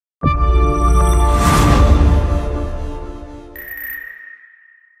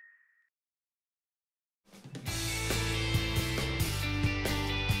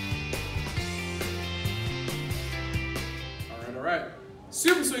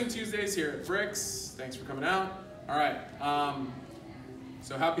Swing Tuesdays here at Brix. Thanks for coming out. All right,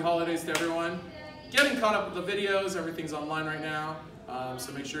 so happy holidays to everyone. Getting caught up with the videos, everything's online right now,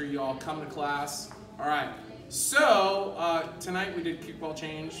 so make sure you all come to class. All right, so tonight we did kickball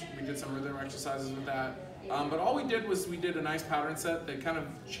change. We did some rhythm exercises with that, but all we did was we did a nice pattern set that kind of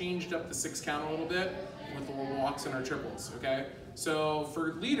changed up the 6 count a little bit with the little walks and our triples, okay? So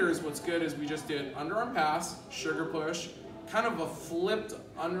for leaders, what's good is we just did underarm pass, sugar push, kind of a flipped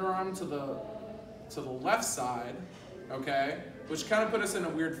underarm to the left side, okay? Which kind of put us in a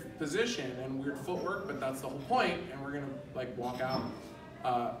weird position and weird footwork, but that's the whole point, and we're gonna like walk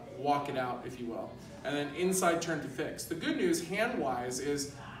it out, if you will. And then inside turn to fix. The good news, hand-wise,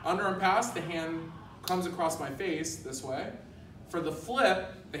 is underarm pass, the hand comes across my face this way. For the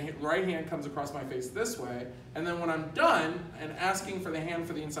flip, the right hand comes across my face this way, and then when I'm done and asking for the hand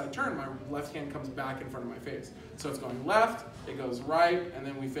for the inside turn, my left hand comes back in front of my face. So it's going left, it goes right, and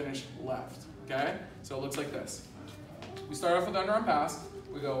then we finish left, okay? So it looks like this. We start off with underarm pass,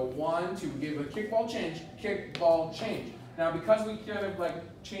 we go 1, 2, we give a kickball change. Now because we kind of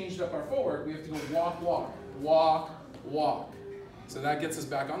like changed up our footwork, we have to go walk, walk, walk, walk. So that gets us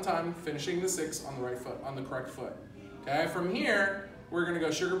back on time, finishing the 6 on the right foot, on the correct foot. Okay, from here, we're gonna go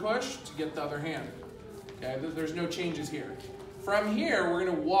sugar push to get the other hand. Okay, there's no changes here. From here, we're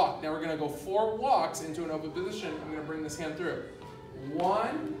gonna walk. Now we're gonna go 4 walks into an open position. I'm gonna bring this hand through.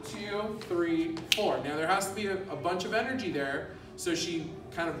 1, 2, 3, 4. Now there has to be a bunch of energy there, so she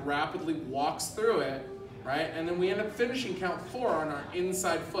kind of rapidly walks through it, right? And then we end up finishing count 4 on our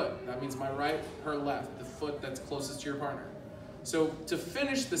inside foot. That means my right, her left, the foot that's closest to your partner. So to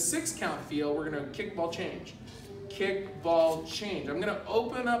finish the 6 count feel, we're gonna kickball change. Kickball change. I'm gonna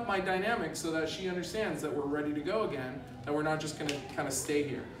open up my dynamic so that she understands that we're ready to go again, that we're not just gonna kind of stay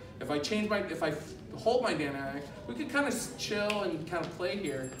here. If I hold my dynamic, we could kind of chill and kind of play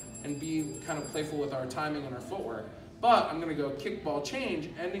here and be kind of playful with our timing and our footwork. But I'm gonna go kickball change,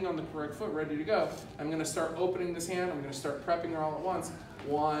 ending on the correct foot, ready to go. I'm gonna start opening this hand, I'm gonna start prepping her all at once.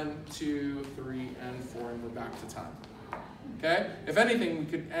 1, 2, 3, and 4, and we're back to time. Okay? If anything, we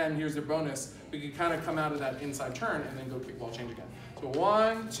could, and here's the bonus, we could kind of come out of that inside turn and then go kickball change again. So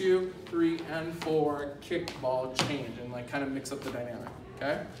 1, 2, 3, and 4, kickball change, and like kind of mix up the dynamic.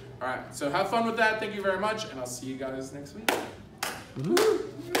 Okay? All right, so have fun with that. Thank you very much, and I'll see you guys next week. Woo-hoo.